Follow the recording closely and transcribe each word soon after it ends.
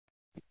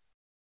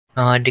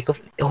Di ko...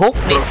 Hope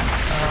ni...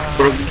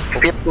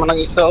 Fit mo ng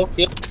isa,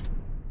 fit.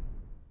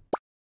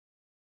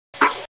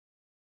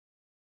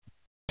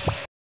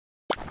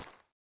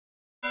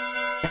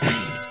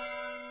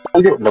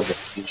 Ano na ba?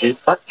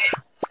 Digital?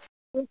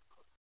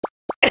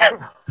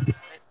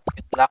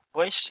 Good luck,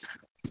 boys.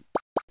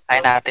 Ay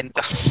natin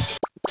to.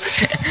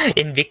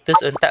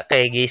 Invictus unta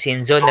kay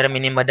Gisinzo na rami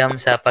ni Madam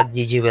sa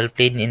pag-GG well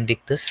played ni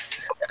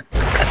Invictus.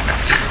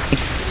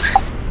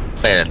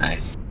 Pero na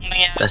eh. Ang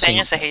nangyari sa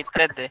inyo sa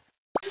hatred eh.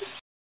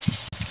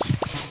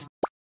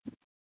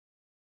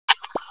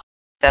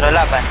 Pero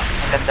laban.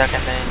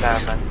 Maganda-ganda yung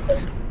laban.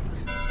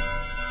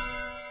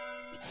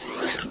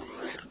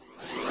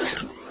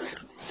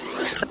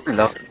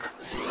 Hello?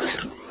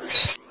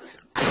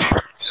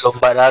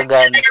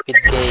 Lumbalagan, speed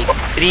cake.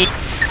 3,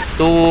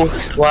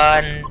 2,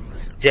 1,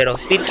 0.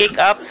 Speed kick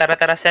up,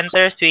 tara-tara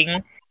center,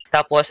 swing,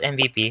 tapos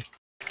MVP.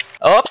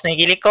 Oops,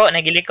 nagiliko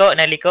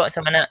sa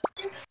mana.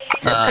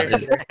 Center.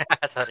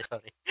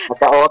 sorry.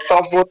 Mata-auto,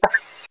 puta.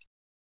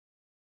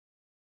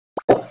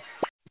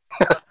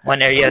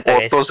 One area to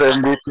guys. Auto sa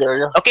MVP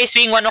area. Okay,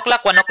 swing 1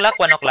 o'clock.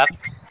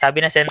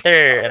 Sabi na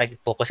center,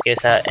 nag-focus kayo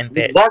sa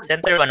MP.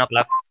 Center 1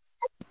 o'clock.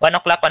 1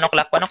 o'clock.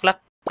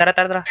 Tara.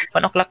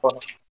 1 o'clock.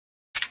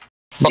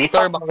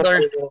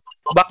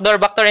 Backdoor,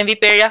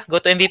 MVP area.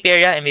 Go to MVP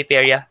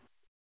area.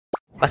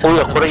 Pasok.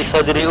 Uy, ako rin isa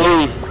diri,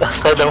 uy.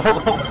 Asa daw.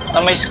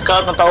 May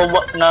scout na tao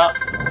ba na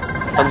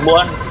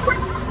tagbuan.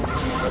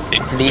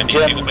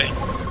 Legion.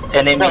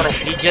 Enemy.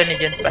 Legion.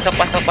 Pasok.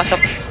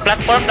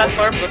 Platform.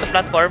 Go to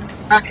platform.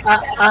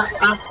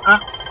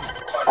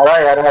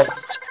 Aray.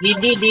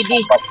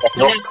 Didi.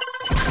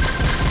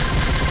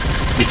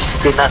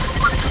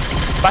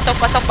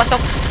 Pasok.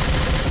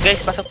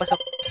 Guys, pasok. Pasok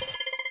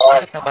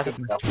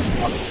na.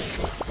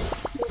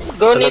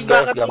 Go need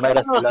backup.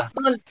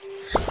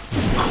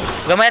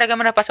 Gamay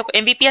na pasok.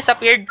 MVP has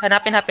appeared.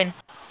 Hanapin.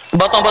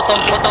 Bottom.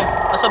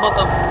 Nasa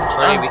bottom.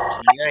 Sorry, Vic.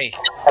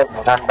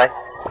 Standby.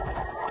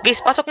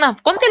 Guys, pasok na.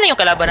 Konti lang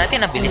yung kalaban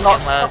natin. Nabilis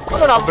yung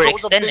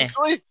overextend eh.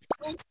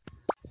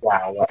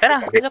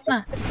 Tara, pasok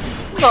na.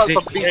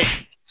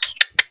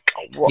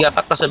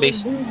 Yapak ka sa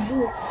base.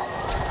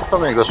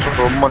 Kami gusto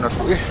mo na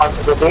to eh.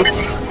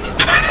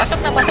 Pasok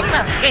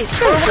na. Guys,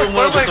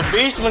 forward. Sa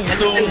base,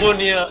 mag-sumo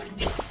niya.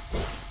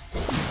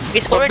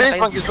 Guys, forward na Base,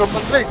 kayo. mag-gusto mo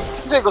na eh.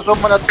 Hindi, gusto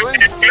mo na to eh.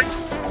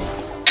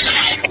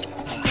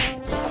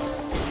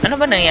 Ano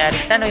ba nangyari?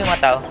 Saan yung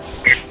mga tao?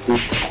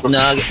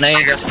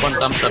 Na-respond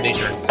tam sa base.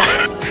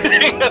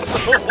 Hindi,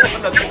 gusto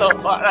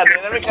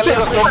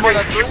mo na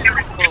to eh.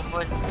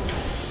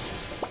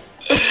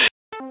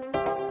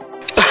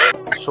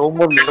 Gusto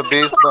mo na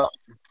base na.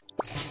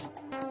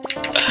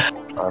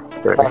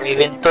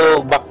 Even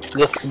to back,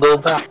 let's go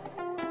back.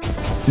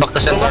 Back to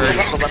center.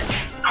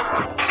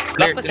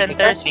 Back to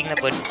center, swing na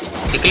po.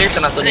 I-clear ka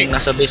na to yung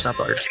nasa base na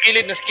to.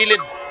 Skilled.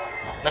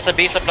 Nasa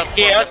base sa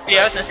platform.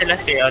 Clear out na sila.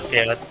 Clear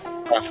out.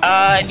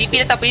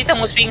 MVP na tapo dito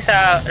mo swing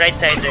sa right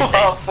side.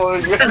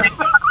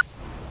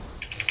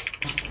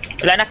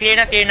 Wala na, clear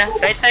na.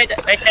 Right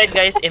side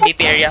guys, MVP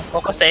area.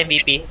 Focus sa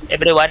MVP.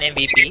 Everyone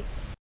MVP.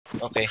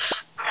 Okay.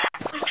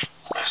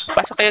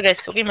 Pasok kayo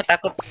guys, okay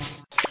matakot.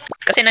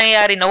 Kasi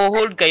nangyayari,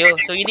 nahuhold kayo.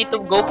 So you need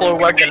to go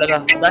forward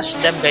talaga. Dash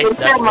them guys,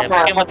 dash them.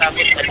 Okay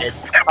matakot sa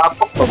heads.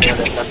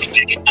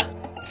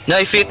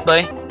 Fit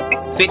boy.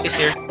 Fit is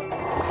here.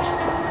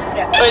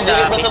 Uy,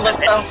 dili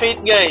basta ang fit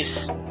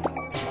guys.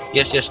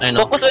 Yes, I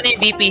know. Focus on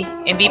MVP.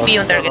 MVP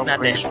yung target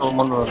natin.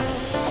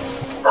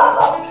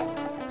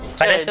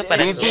 Pareso.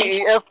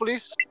 DDEF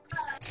please.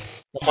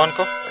 Napon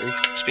ko.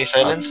 Space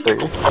silence.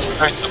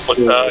 Support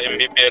sa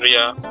MVP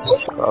area.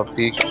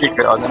 Copy.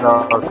 Kaya ano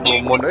na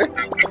sumo na eh.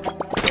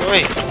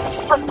 Uy.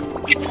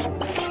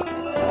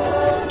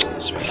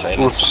 Space silence.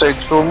 Two-side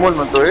sumo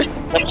na to eh.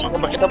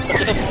 Bakit up.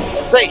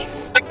 Hey!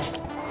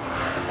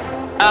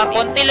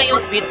 Konti lang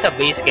yung speed sa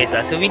base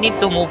kaysa. So we need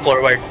to move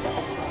forward.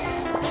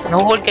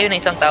 Nahuhold kayo na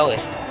isang tao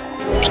eh.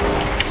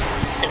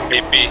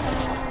 MVP.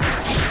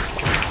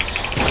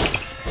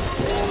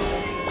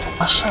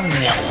 Asan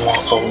niya mga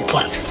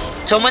kaupan?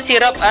 Summon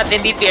syrup at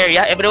MVP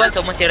area. Everyone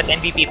summon syrup at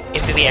MVP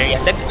area.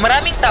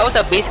 Maraming tao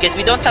sa base guys.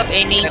 We don't have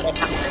any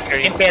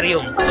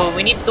Imperium. So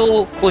we need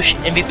to push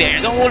MVP area.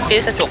 Don't hold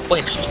kayo sa choke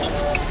point.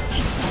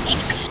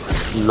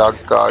 Lag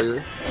kayo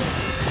eh.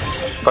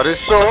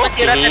 Pariso. Summon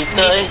syrup at MVP.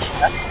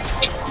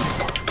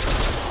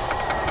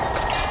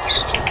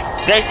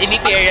 Guys,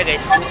 MVP area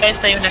guys. 2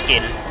 times na yung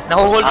na-kill.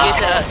 Nahuhold kayo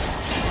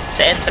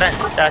sa entrance,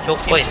 sa choke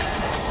point.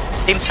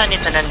 Team Sun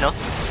ito na, no?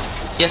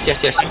 Yes.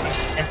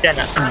 And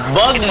sana.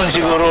 Bag man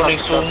siguro ng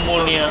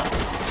sumo niya.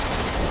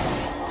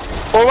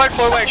 Forward.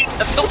 3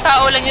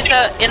 tao lang yun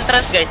sa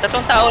entrance guys. 3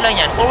 tao lang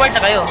yan. Forward na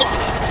kayo.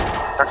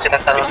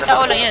 3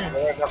 tao lang yan.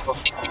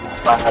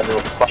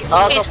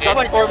 Okay,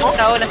 forward. 3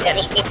 tao lang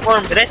yan.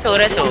 Reso.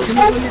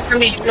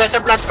 Sa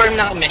platform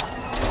na kami.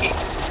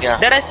 Yeah.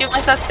 The rest yung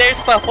nasa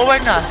stairs pa.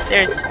 Forward na.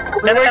 Stairs.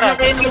 Tara.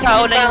 3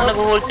 tao lang yung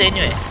nag-hold sa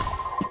inyo eh.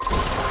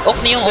 Off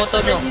niyo yung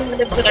auto nyo.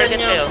 Mag-target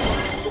kayo.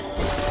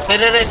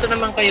 Nare-resto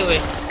naman kayo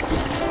eh.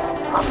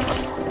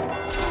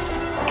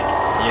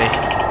 Yay.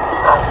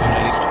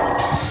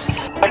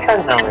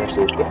 Saan na may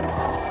suki?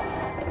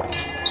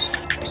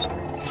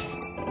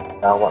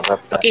 Tawa ka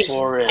pa. Okay,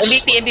 Forest.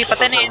 MVP,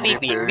 patay na yung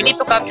MVP. We need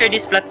to capture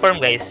this platform,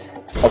 guys.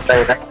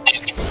 Patay na.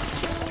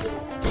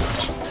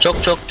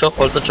 Choke.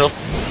 Hold to choke.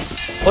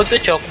 Hold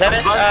to choke. That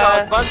is,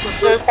 Advance to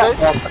stairs,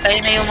 guys. patay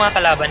na yung mga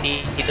kalaban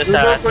dito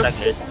sa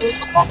stragglers.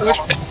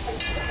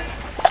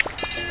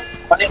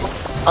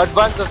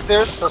 Advance sa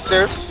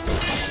stairs.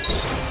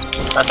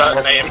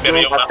 Nasa na yung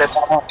Imperium na.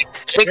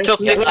 Take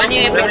choke. Hayaan nyo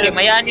yung Imperium,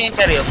 hayaan nyo yung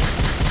Imperium.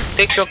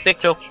 Take choke.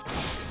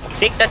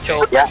 Take the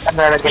choke. Yeah,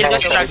 ano lagi Kill na the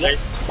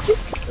stragglers.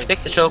 Take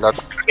the choke.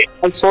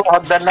 Also,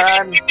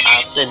 hagdanan.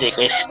 After di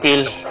kay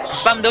skill.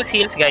 Spam those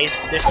heals, guys.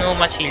 There's no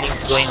much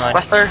healings going on.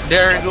 Faster.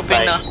 They are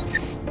grouping na.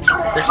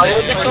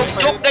 Hold the choke.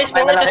 Choke, guys.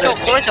 Forward the choke.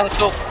 Forward the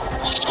choke.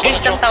 Guys,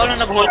 isang tao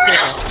lang nag-hold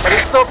sila.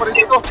 Paristo.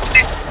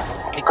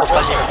 Ikaw pa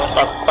siya.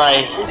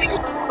 Patay.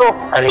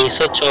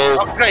 Aliso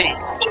choke. Okay.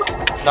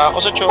 Na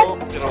ako sa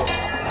choke. Pero...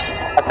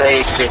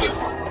 Patay, Chris.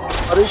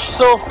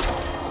 Paristo.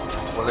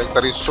 Wala yung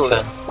Paristo eh.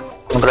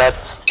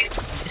 Congrats.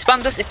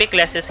 Spam those epic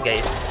classes,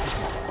 guys.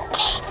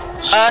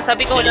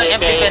 Sabi ko walang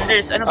MP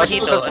defenders. Ano ba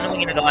dito? Ano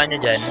ang ginagawa niya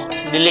dyan?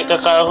 Dili ka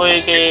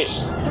kahoy kay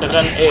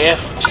Dagan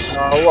AF.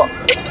 Nawa.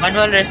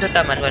 Manual resto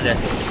ta, manual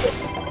resto.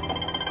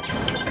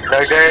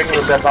 Darden, you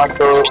got on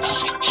to...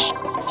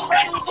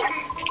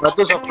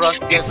 Nato sa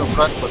front, yes, sa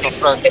front.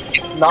 Front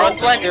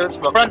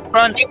one,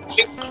 front.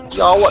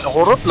 Yawa,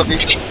 nahurot lagi.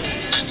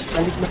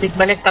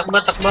 Balik,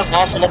 takbo.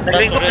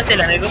 Nag-regroup na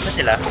sila.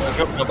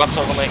 Nabaksa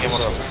ko may kimo.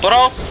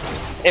 Turo!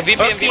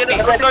 MVP.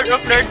 Offlord.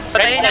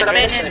 Patayin na.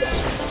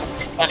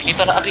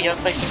 Nakita na aki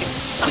yata.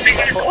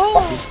 Sige.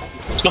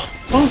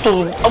 Ano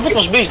to? Abot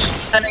mas base.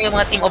 Sana yung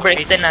mga team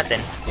overextend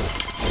natin.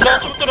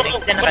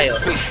 Overextend na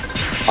kayo.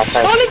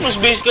 Patay. Balik mas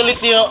base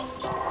galit niya.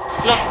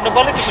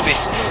 Nabalik ko sa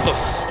base. Ano to?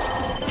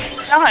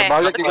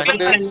 Balik yung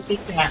stairs.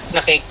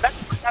 Nakik.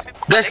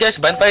 Guys,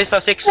 bantay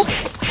sa 6.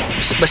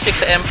 Ba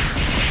 6 M.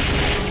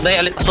 Nay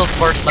alit assault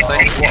force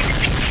bantay.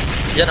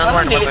 Yan ang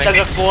war Dili naman.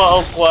 tagakuha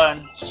o kuan.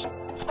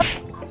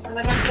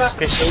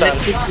 Crystal.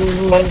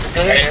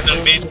 Ayan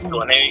ang base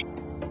ko na eh.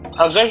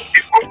 Agay.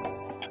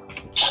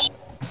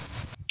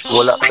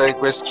 Wala tayo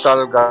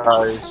crystal,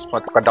 guys.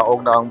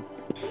 Kadaog ng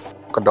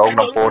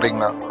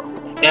pouring na.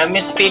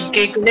 Gamit speed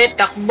cake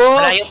ulit, takbo!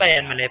 Malayo pa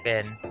yan.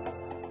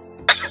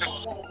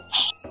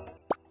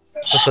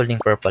 Who's holding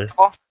purple?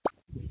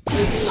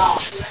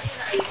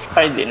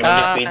 Ay, di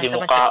naman pwede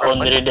mo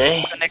kaon rin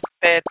eh.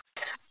 Connected.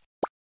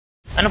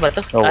 Ano ba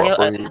to? Oh, Ayaw,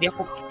 ako di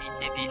ako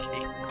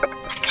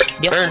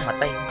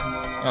matay.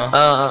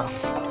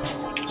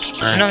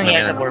 Ano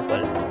nangyayari sa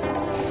purple?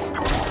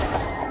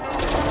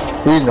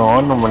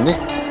 Ano man eh.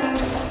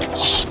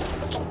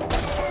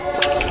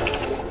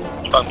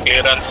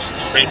 Clearance.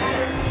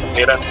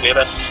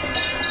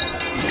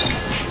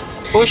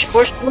 Push!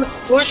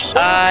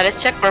 Let's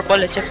check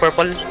purple.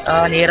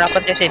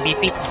 Nahihirapan tayo sa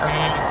BP.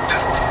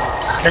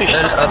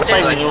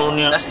 Patay yun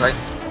niya. That's right.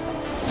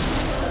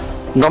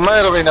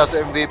 Gamay rin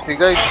nasa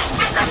MVP, guys.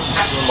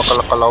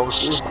 Makalakalaw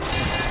siya.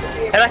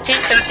 Tara,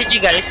 change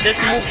strategy, guys. Let's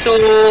move to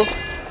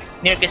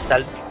near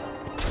crystal.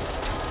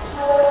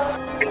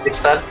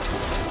 Crystal?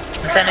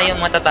 Sana yung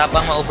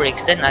matatapang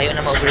ma-overextend. Ayaw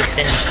na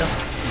ma-overextend dito.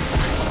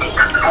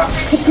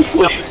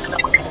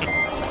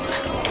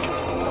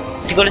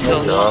 Siguro, let's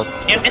go.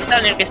 Near crystal.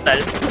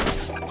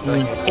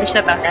 Change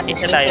na tayo.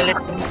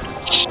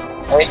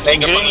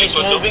 Green is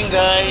moving,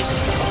 guys.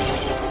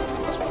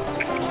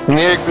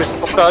 Near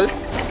crystal.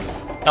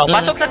 Oh,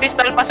 pasok sa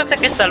crystal.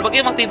 Huwag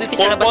yung mag-PvP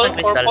sa labas ng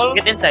crystal.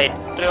 Get inside.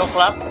 3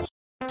 o'clock.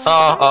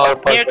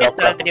 Near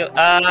crystal, 9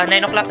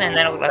 o'clock na.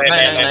 9.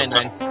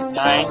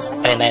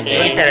 9.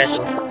 Hindi sa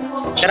reso.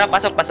 Tara,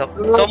 pasok.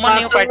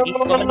 Summon yung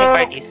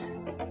parties.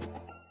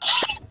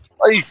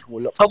 Ay,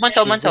 wala.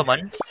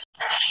 Summon.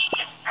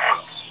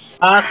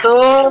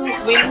 Aso!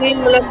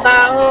 Win-win! Walang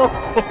tao!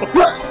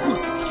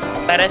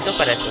 Pareso.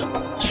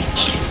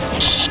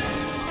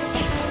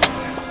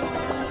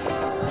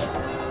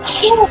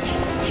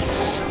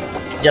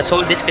 Just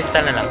hold this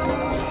crystal na lang.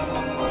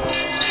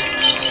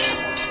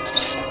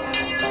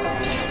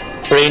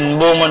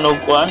 Rainbow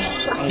manugwan.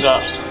 Hangga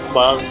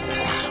bag.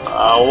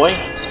 Away.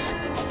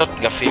 Not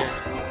gafi.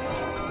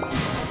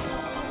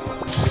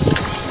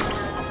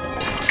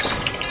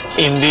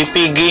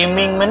 MVP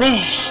gaming man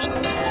eh.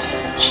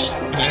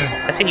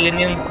 Kasi yun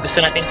yung gusto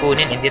natin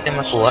kunin, hindi natin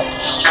makuha.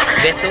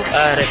 Reso.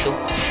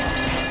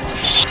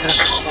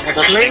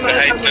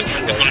 Kahit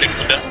nagkukulik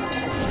ko na.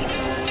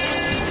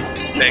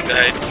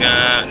 Kahit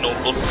nga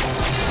notebook.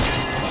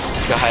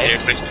 Air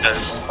crystal.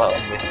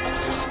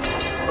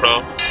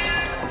 Pro.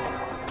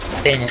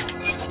 Tingnan niya.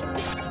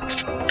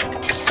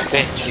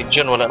 Okay,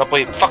 Legion wala na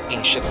po yung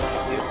fucking shit.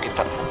 Yung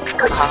kita.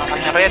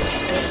 Red.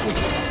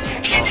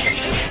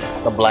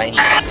 The blind.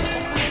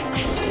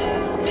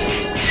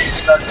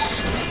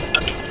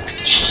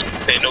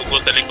 Sa inugo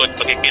sa likod,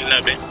 pagkikil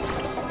na be.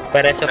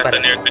 Pareso. Nasa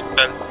near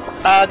crystal.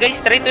 Guys,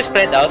 try to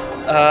spread out.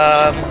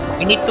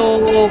 We need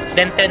to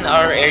lengthen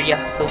our area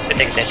to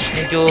protect it.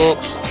 Medyo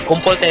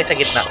kumpol tayo sa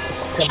gitna.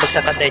 Isang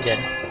bagsakan tayo dyan.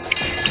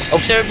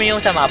 Observe mo yung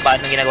sa mapa,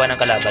 anong ginagawa ng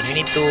kalaban. We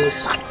need to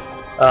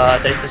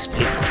try to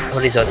split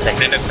horizontal.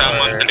 May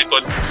nagsamon sa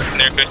likod.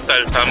 Near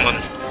crystal, samon.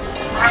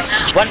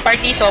 One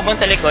party, summon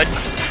sa likod.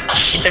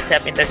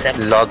 Intercept.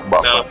 Lag ba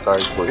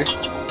tayo po eh?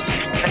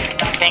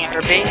 Attacking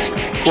our base.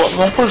 Huwag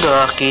mong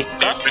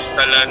pagkakita.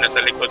 Crystal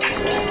nasa likod.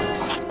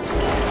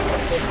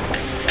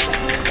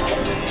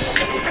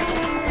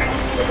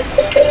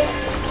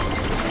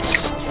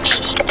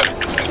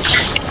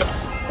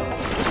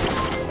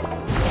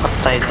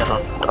 Patay na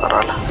ron.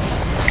 Arala.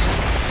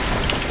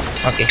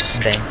 Okay, I'm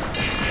dying.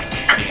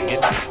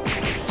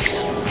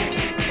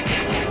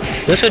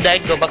 Those who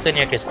died, go back to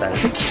near crystal.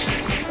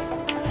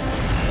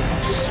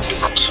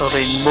 So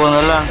rainbow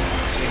na lang.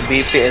 Yung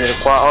BP,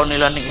 kwaon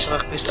nila ng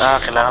isa kakris.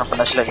 Kailangan pa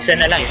na sila. Isa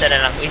na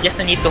lang. We just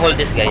need to hold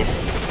this,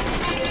 guys.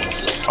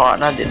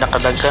 Na, di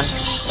nakadagkan.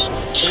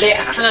 Hindi,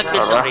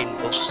 Nag-build ng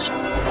rainbow.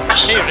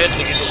 Hey, red,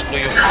 lagi ko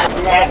yung...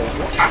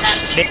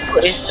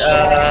 Rainbow is,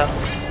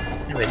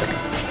 wait.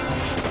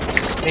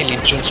 May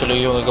legion sila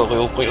yung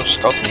nagkakayokoy o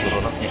scout.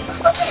 Naguro na.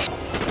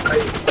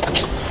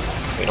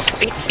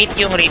 Fit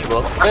yung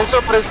rainbow.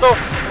 Presto!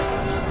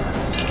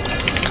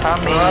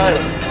 Kami.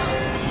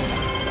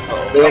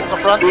 Yes,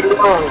 front.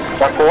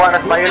 Nakuha na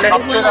violet.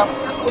 okay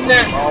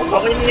na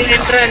yung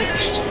entrance.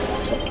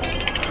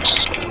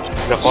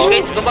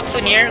 Guys, go back to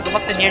near.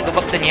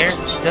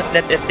 Don't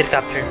let it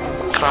capture.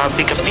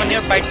 Grabe ka. Summon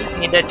your party if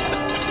needed.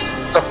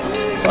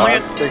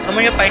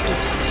 Summon your party.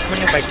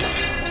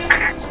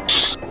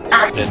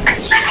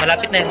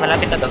 Malapit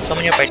na daw.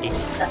 Summon your party.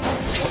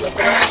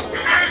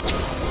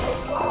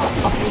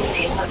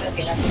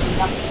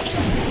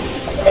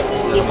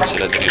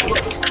 Sila dito.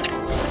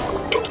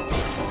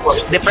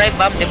 Deprive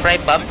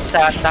bomb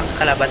sa stack sa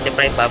kalaban.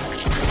 Deprive bomb.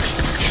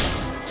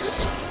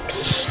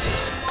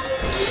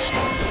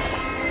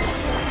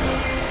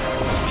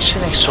 Kasi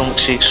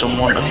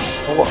nagsumon ay.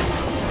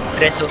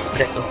 Preso.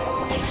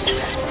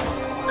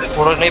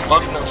 Mura na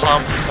i-bug ng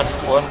samp.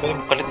 Kuhan ba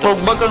yung palit na?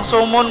 Huwag ang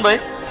summon ba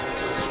eh?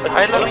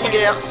 Ay lang yung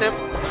i-accept.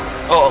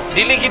 Oo,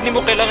 diligid ni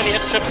mo kailangan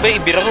i-accept ba?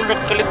 Ibirahol na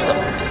kalit na.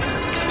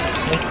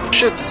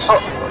 Shit!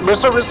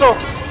 Besto!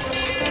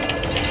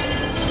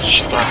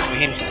 Shit,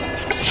 win.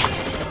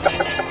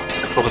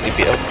 Huwag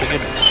TP out ko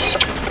yun.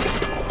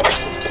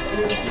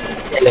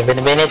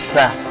 11 minutes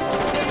na.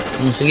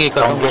 Sige,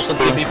 ikaw.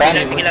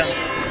 Sige lang.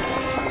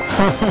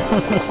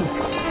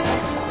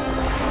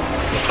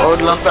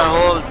 Hold lang ta,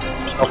 hold.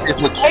 Okay,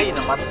 good. Ay,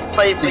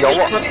 namatay pa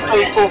Yawa.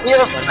 Ay, ko.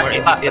 Yes! One more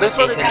ipa.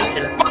 Presto rin.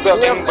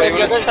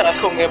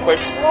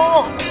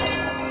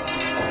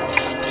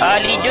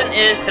 Legion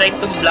is trying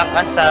to block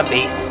us sa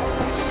base.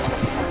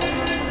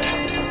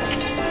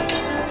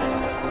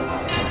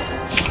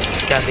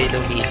 Grabe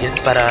yung Legion,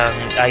 parang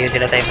ayaw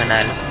nila tayo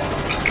manalo.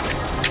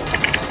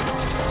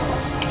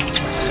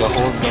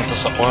 Hold lang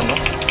sa sakuan, no?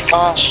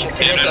 So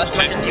as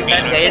much as you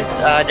can, guys,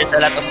 there's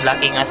a lot of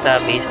blocking us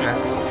sa base na.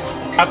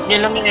 Up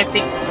niya lang yung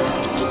epic.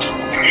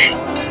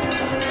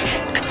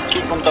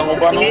 Punta mo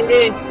ba, no?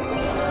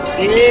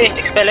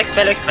 Expel.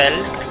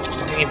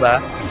 Yung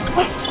iba.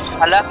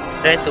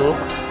 Reso.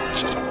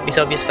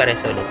 Obvious pa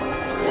Reso ulit.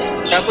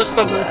 Tapos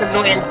pag-usap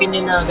ng LP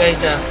niya na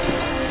guys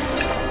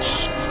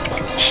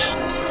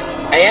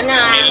Ayan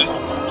na!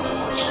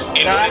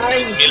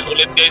 Heal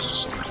ulit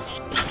guys.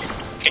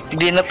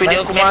 Hindi na pwede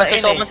May kumain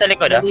magsusummon sa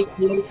likod,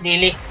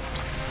 Dili.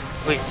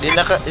 Wait, hindi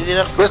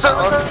na Besto!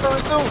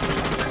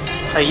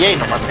 Ayay,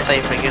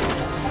 namatay pa yun.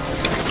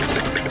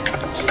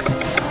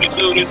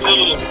 Riso.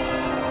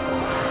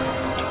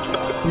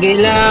 Sige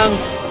lang.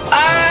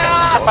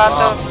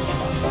 Sapatos.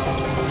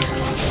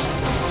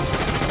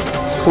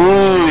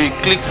 Uy,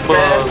 click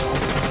ball.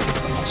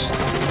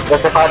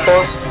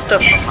 Sapatos.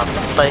 Tapos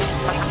namatay.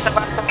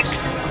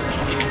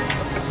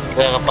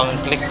 Kaya ka pang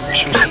click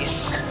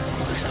shoes.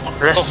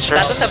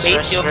 Status sa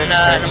base yung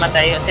na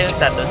namatay. Ano yung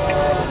status?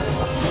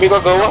 Hindi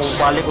ka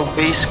gawas. Balik ang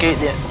base kay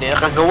di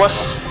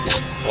nakagawas.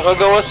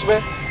 Nakagawas ba?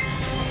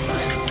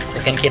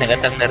 Nagkang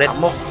kinagatang na rin.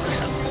 Amok.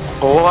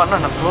 Oo,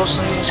 na-close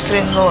na yung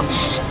screen noon.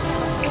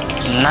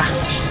 Na.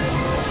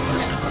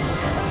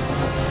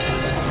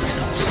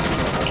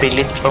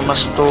 Pilit pa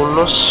mas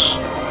tulos.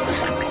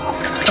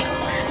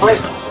 Right.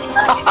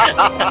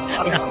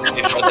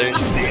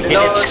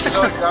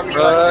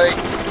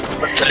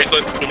 Sa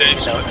likod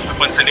guys.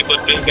 Sa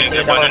likod guys.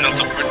 Kaya gawa na ng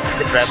support.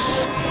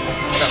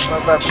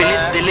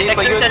 Pilit, delay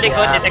pa yun.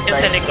 Detection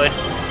sa likod.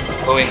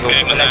 Going.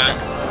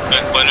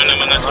 Kaya paano na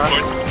mga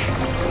support.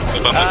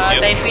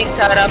 Time feed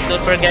sa harap,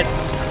 don't forget.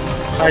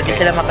 Para di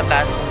sila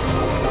makakast.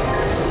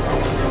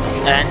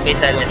 And space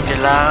silence.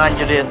 Kailangan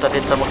nyo rin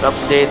talita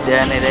mag-update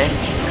yan eh.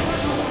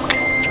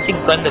 Kasi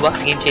ganda ba?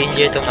 Game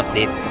changer itong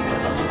update.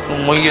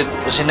 Umuyod.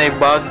 Kasi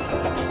na-bug.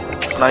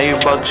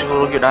 Na-bug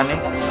siguro yun ani.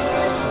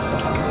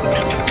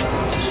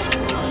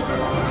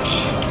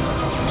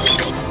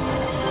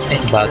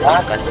 Bago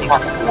ang casting.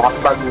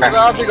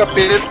 Grabe ka,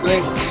 pilit.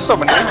 Sa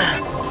manila.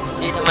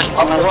 Hindi naman.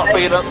 Awa pa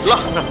yun. Lah,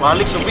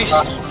 balik sa base.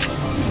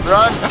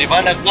 Run. Di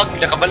ba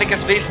nakabalik ka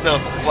space, no?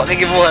 Huwag ka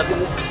gibuhat.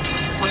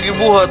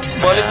 Magibuhat.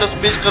 Balik na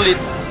space kalit.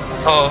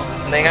 Oo,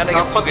 nga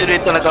Dapat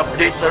dito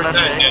nag-update na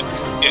na.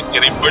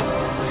 I-report.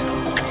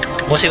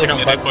 Musi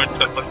unang part. I-report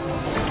sa pag.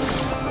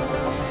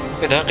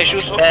 Kailangan kay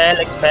shoes.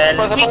 Expel.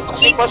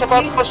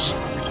 Sapatos.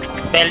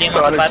 Expel yung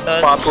mga sapatos.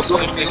 Sapatos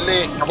yung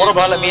pili. Ako na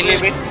bahala, mili,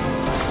 wait.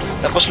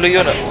 Tapos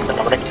luyo na.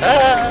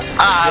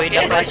 Join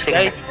the rush,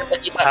 guys.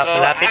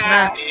 Lapit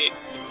na.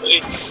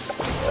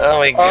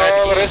 Oh my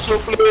god. Reso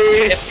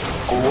please.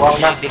 Kuwang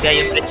na.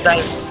 Bigay yung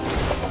crystal.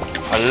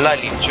 Ala,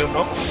 lityo,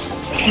 no?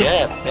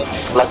 Shit.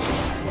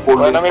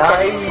 Wala namin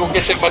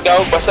pag-ukit sa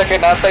Madaw. Basta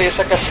kinatay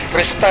sa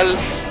kristal.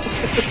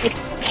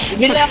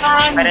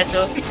 Bilangan!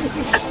 Pareto.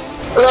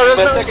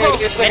 Basta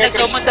kinatay sa May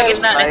nagsuman sa kristal.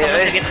 gitna. Nagsuman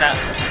sa gitna.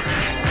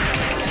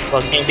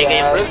 Huwag niyo ibigay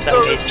yung crystal,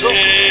 guys.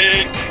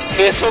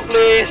 Reso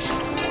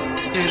please.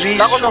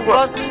 Ako sa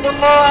front.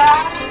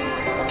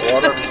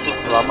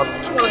 Salamat.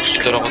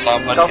 Ito na ko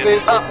tama.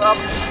 Cafe.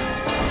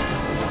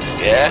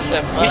 Yes,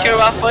 Use your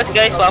waffles,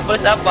 guys.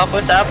 Waffles up,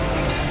 waffles up.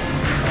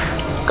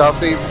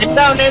 Cafe. And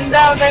down, and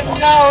down, and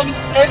down!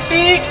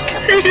 Epic!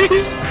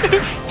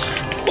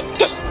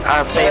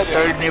 Ate,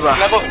 third ni ba?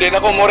 Di na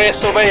ko mo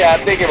reso ba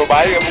yate. Kaya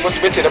babae ka mo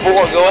kusbis. Di na po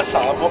ko gawa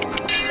sa mo.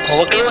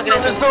 Huwag kayo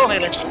mag-reso.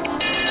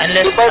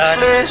 Unless,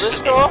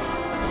 please.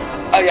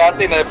 Ay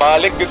ate,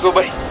 nabalik ko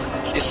ba?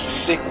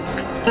 Stick.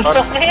 It's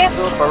okay.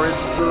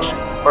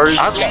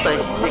 Paris. Ate,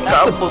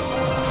 ikaabot.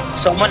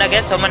 summon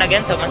again, summon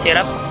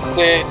sirap.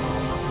 Okay.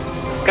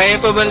 Kaya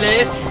pa ba,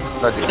 Les?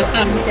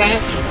 Basta kaya.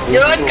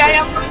 Yun,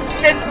 kaya pa.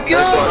 Let's go!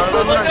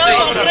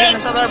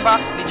 Legion is on our back.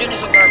 Legion is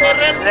on our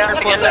back. Kailangan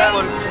sige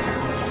level.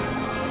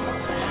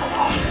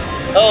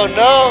 Oh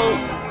no!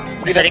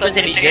 Sa likod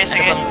si Legion,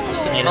 ano bang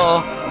gusto nila? Oo.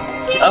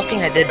 Okay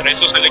na dead.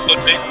 Reso sa likod,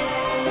 eh.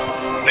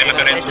 May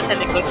nag-reso. Ito sa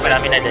likod,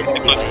 marami na dead.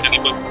 Likod, sa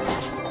likod.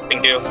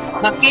 Thank you.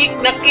 Nakik!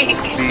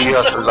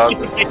 Iya, salag.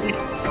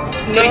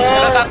 No!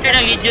 Nakaka-capture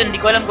ng Legion,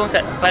 di ko alam kung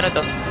paano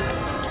to.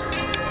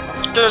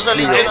 Ito sa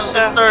Legion ng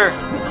center.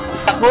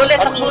 Takbulit!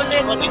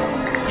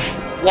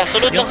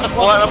 Sunod lang sa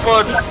Kuha na po.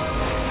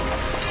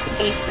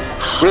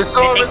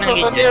 Reso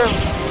sa near.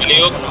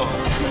 Maliog, no?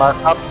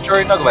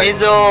 Ma-capture na ba?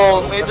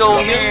 Middle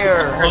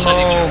here. Oh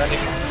no.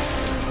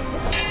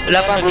 Wala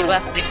pa, di ba?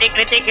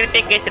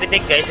 Retake guys,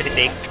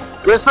 retake.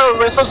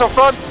 Reso sa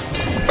front.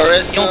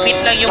 Yung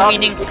fit lang yung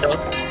winning ko to.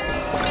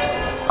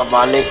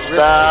 Kabalik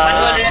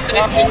Manual reso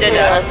is needed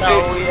ah.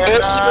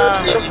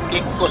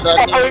 Kick ko sa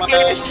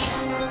please.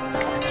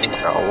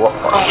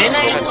 Yan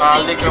na, yan.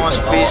 Kabalik naman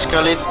space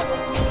kalit.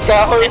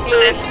 Kahoy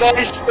please.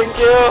 Nice. Thank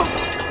you.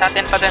 Sa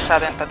atin pa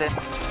din.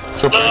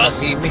 Super na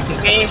gaming.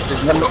 Okay.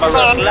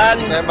 Makapag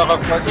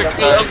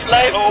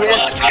Life. Oh my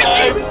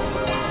god!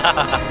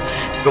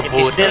 If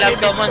you still have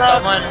someone.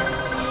 2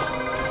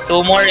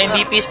 more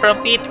MVPs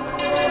from Pete.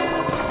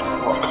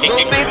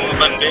 Makikik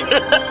yung bande.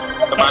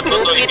 Tapato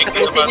to, Pete, ikik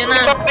tapusin nyo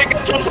na.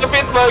 sa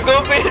pit ba?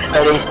 Go pit.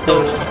 Paris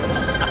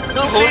 2.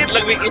 Hold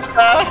lang may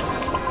isa.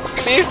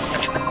 Cliff.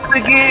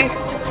 Sige.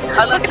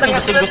 Alam kita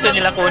Gusto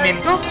nila kunin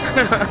ko.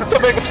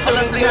 Sabay gusto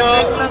ninyo.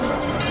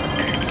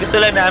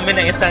 Gusto lang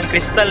namin ng isang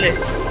crystal eh.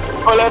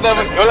 Wala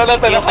na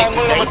talagang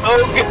mo naman.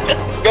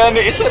 Gani,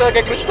 isa na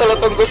ka-kristal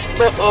atong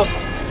gusto.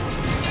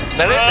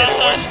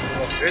 Narito.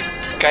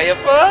 Kaya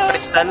pa.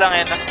 Crystal lang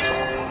eh, no?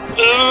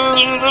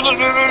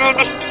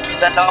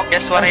 Dalaw,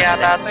 guess what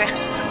yata ito eh.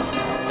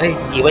 Ay,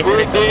 iwan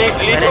sila sa Very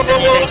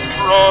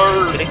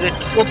good.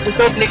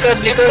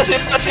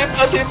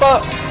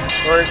 Sipa.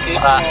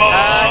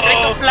 Try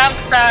to flank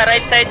sa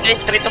right side guys.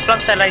 Try to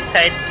flank sa right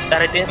side.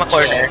 Tara dito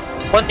ma-corner.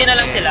 Konti na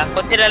lang sila.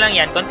 Konti na lang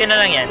yan.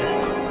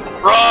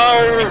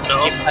 Roar!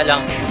 Keep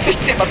lang.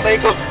 Piste, patay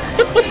ko.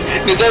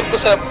 Nidab ko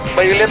sa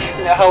violet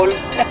nga haul.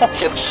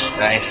 Shit.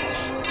 Nice.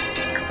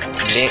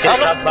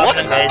 What?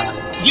 Guys.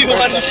 Di na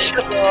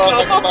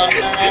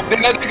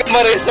ka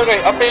mareso kay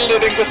apel na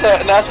rin ko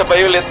sa nasa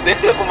violet. Di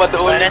na ko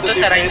madoon. Reso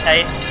sa right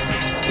side.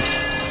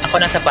 Ako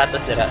ng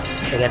sapatos dira.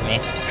 Dagan me.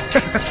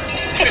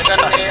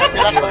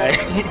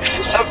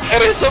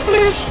 Reso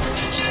please.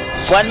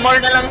 One more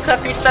na lang sa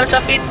crystal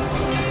sa feet.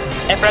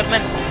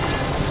 Fragment.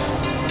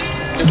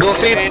 Go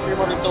fit.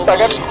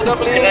 Tagag spada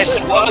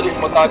please.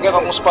 Matagag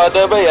ang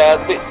espada ba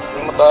yate?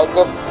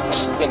 Matagag.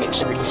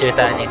 Stinis.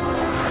 Sirtaan eh.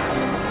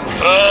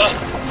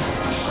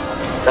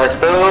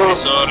 Reso.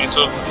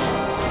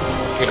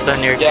 Crystal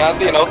near.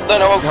 Yate, naut na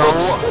nawag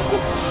books.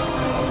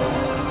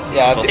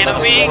 Yate.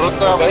 Tinawig.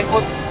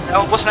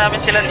 Naubos namin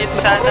sila dito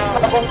sa ano.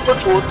 Akong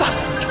puta.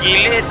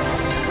 Gilid.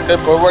 Okay,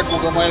 forward mo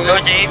gamay Go,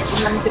 lang.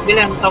 James. Sige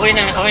lang, okay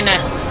na.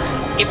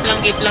 Keep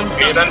lang.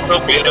 Clearance to,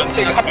 clearance.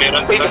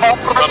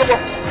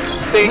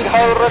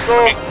 Tinghawra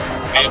ko.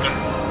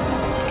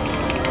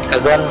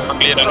 Kagan.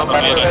 Clearance to.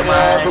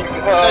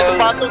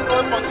 Sapatos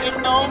ko, pang-tip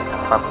na ako.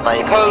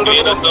 Patay na.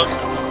 Clearance to.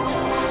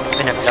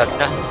 Pinag-lag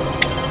na.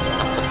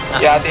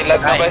 Yate,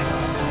 lag na ba?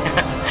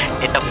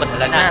 Itapot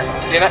na lang na.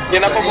 Di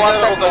na pumuha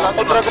ko.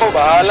 Kontra ko,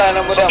 bahala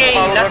na mo na. Okay,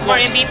 last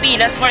more MVP.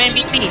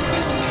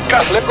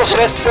 Kaglag ko sa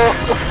resko.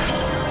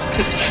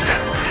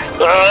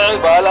 Ay,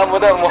 bahala mo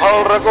na.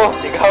 Muhawra ko.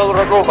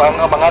 Tighawra ko.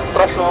 Mga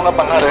atras mo mga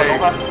pangalan.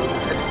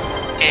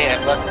 Eh,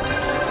 but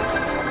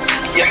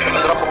Yes,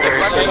 nakadrop ako.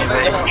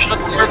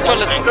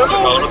 Purple, let's go.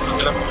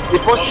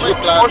 I-push,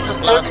 i-push the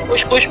stairs.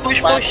 Push.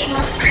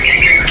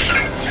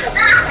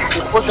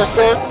 I-push the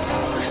stairs.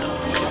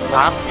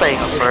 Patay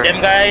nga, bro. Them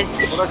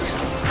guys.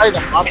 Ay,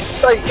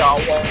 namatay.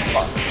 Yawa.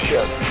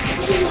 Shit.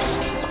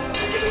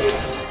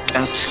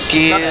 Ang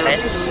skill.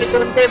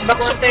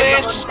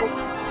 Please.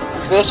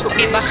 Yes,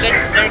 Okay, back guys.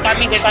 They're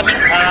coming.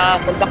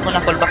 Full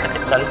back sa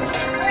pistol.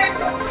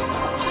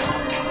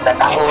 Sa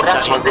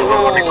oras,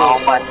 magsiguro ni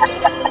Paupan.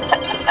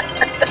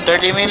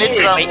 30 minutes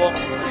lang po.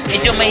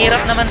 Medyo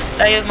mahirap naman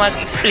tayo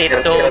mag-split.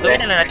 So,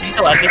 gawin na lang natin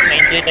ito. At least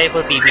ma-enjoy tayo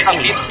for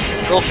PvP.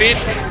 Go fit.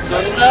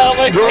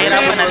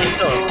 Mahirapan natin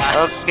ito.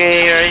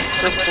 Okay,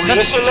 Rice.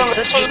 Preso lang,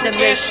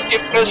 please.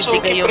 Keep preso.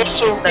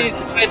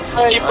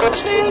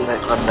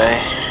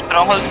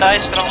 Stronghold tayo,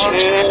 stronghold.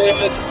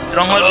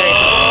 Stronghold guys.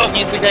 Huwag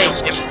niyo ibigay.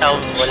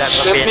 Wala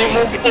pa. Let me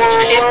move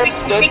forward.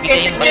 Let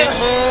me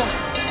move.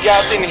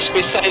 Yatin,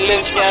 space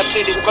silence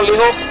yatin. Di ko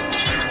kalihok.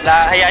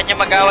 Hayaan nyo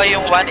mag-away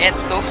yung 1 and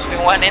 2.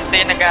 Yung 1 and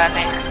 2 yung nag-ano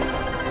eh.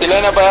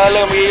 Sila na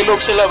bahala, mahilog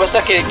sila.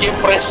 Basta keep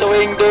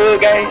presoing the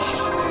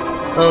guys.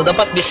 So,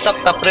 dapat Bisdak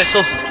top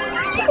preso.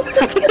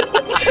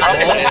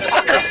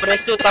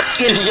 Presto top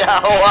kill.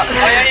 Yawa.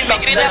 Ay,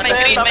 may green na, may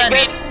green. Na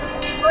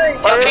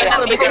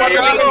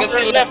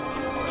sila.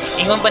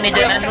 Ingon pa ni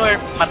Jan Anwar.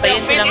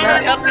 Patayin silang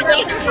lahat.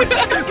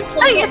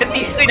 Ay,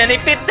 dito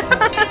nanipit.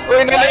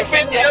 Uy,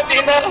 nalipit.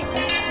 Yatin na.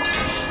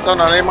 Ito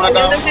na yung mga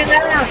down.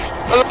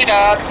 Wala,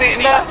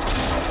 yatin na.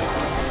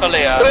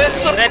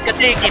 Preso. Red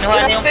kasi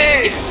kinuha niya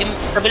yung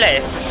kabila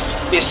eh.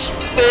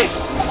 Piste.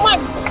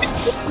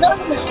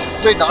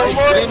 Wait,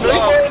 naka-green lang.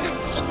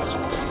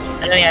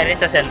 Ano nangyari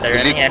sa center?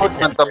 Ano nangyari Likod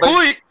sa ng tabay.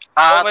 Uy!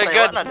 Oh my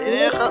God.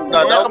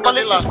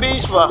 Nakapalit ng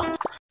space ba?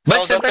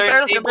 Bye,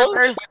 center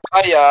Pearl.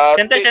 Ayan.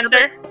 center?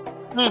 Center.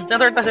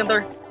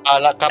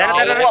 Ala, Tara,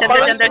 center.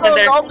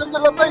 Nakaw na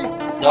sila tayo.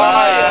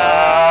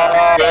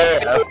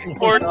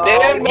 For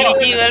them.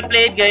 GG, well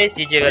played guys.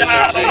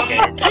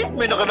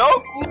 May nakanaw?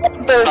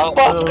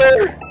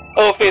 Motherfucker.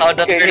 Oh, fit.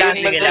 Sige lang.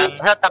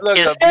 Top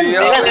kills.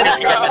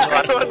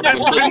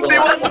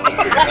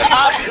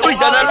 Uy,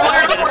 Jan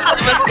Anwar.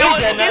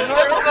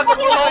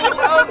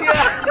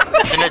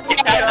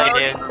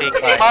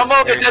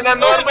 Mama, ka dyan na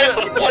normal.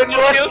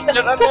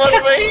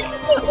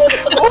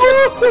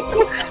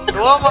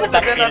 Dua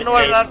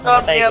magtagananwar na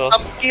top niya.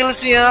 Top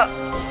kills niya.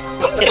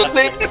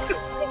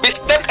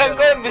 Bisdak ang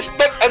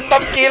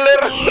top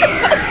killer.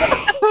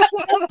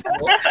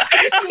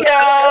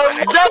 Yeah. Is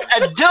that a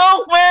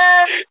joke,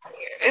 man?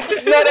 It's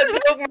not a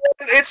joke,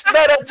 man. It's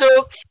not a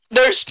joke.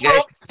 There's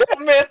smoke.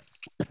 Damn it.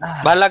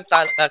 Balag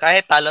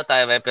kahit talo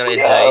tayo pero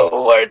enjoy.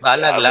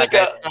 Balag lang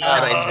pero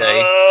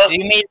enjoy.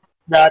 We made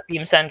the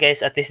Team Sun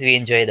guys, at least we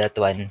enjoy that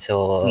one.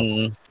 So,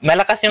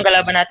 malakas yung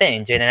kalaban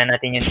natin. Enjoy na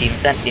natin yung Team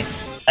Sun.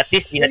 At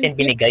least di natin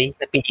binigay.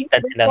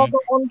 Napilitan silang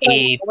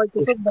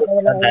i-push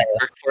tayo.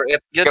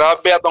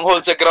 Grabe atong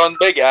hold sa ground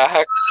bag,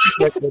 ahak.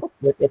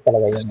 Worth it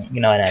talaga yung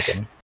ginawa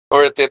natin.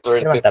 Worth it.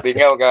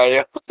 Bingaw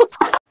kayo.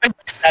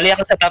 Tali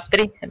ako sa top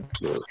 3.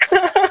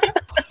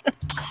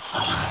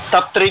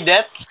 Top 3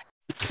 deaths?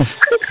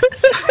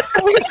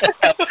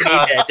 Top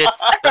 3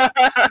 deaths.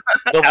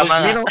 Tama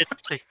nga.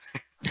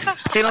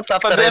 Sino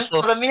top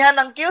preso? Padamihan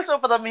ng kills o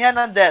padamihan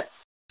ng death?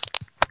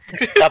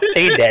 Top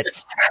 3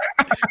 deaths.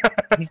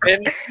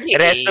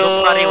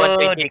 Resto,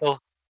 hindi ko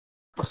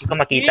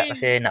makita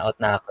kasi na-out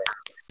na ako.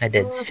 Na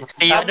deads.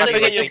 Don't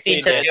forget to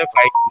screenshot your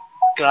party.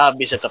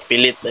 Grabe sa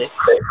kapilit eh.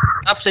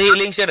 Up sa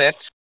healing si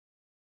Rex.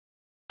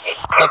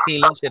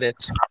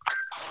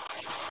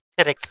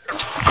 Correct.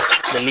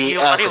 Dali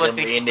sa 1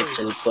 minute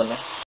cellphone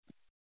eh.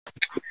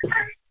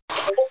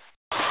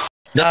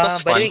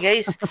 By the way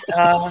guys,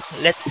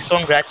 let's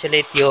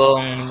congratulate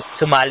yung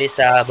sumali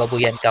sa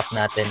Babuyan Cup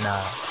natin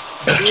na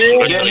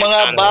Yung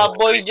mga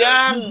baboy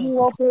dyan.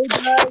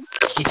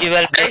 GG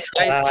well played.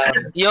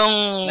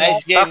 Yung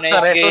Nice game, top sa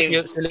nice Retos, game.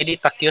 yung si Lady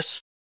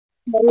Takyos.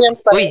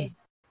 Uy!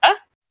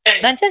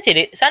 Nandyan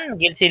saan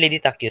guild si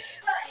Lady Takyos?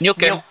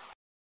 Nukem.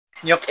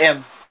 Yok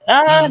M.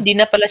 Di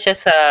na pala siya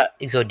sa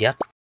Zodiac.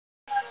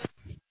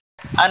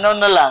 Ano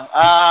na lang,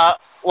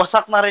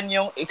 wasak na rin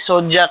yung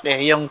Exodiac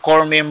eh, yung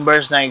core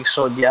members ng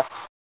Exodiac.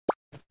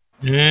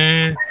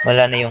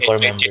 Wala na yung core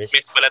members.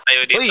 Miss pala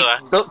tayo dito. Uy,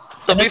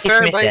 to be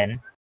fair, Kismis bay. yan.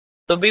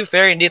 To be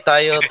fair, hindi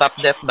tayo top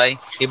death, bay.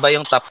 Iba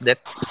yung top death.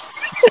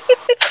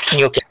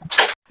 Nukem.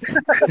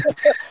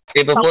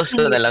 Ipopost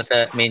ko na lang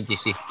sa main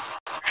GC.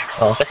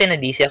 Kasi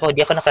na-DC ako.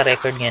 Di ako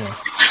naka-record ngayon eh.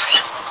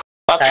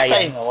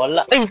 Patay na,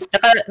 wala. Ay,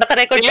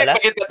 naka-record pala?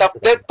 Kita top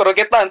death, pero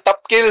kita ang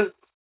top kill.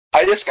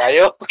 Ayos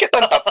kayo.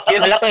 Kita ang top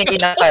kill. Wala ko hindi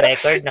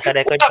naka-record.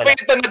 Naka-record pala.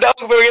 Kita na daw,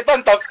 pero kita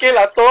ang top kill.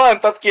 Ato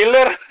ang top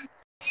killer.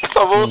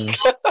 Sabuk.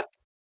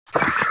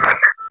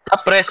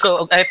 Top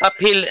preso, ay top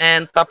heal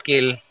and top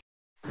kill.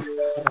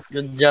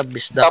 Good job,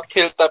 Bisdak. Top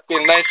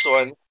kill. Nice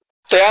one.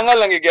 Saya nga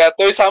lang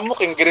igato. Samo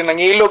king green ang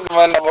ilog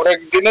naman.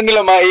 Di na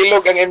nila mailog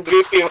ang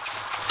MVP.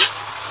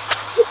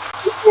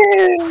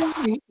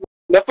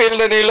 Na-feel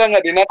na nila nga,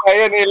 di na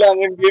kaya nila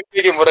ang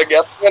MVP. Murag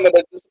at nga na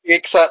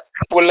dito sa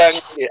pulang.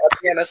 At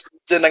nga na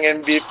studio ng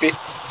MVP.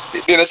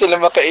 Di na sila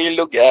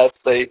makailog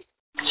atay.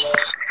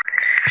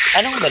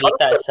 Anong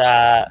balita sa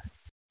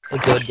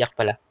Zodiac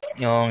pala?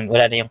 Yung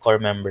wala na yung core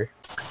member.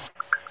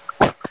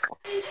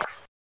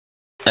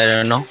 I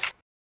don't know.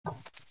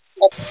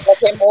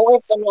 Bakit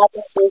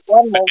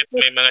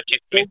may mga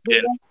checkmate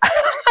din?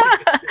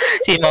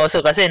 Si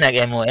Mauso kasi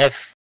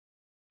nag-MOF.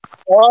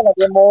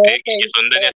 Eh, sundan niya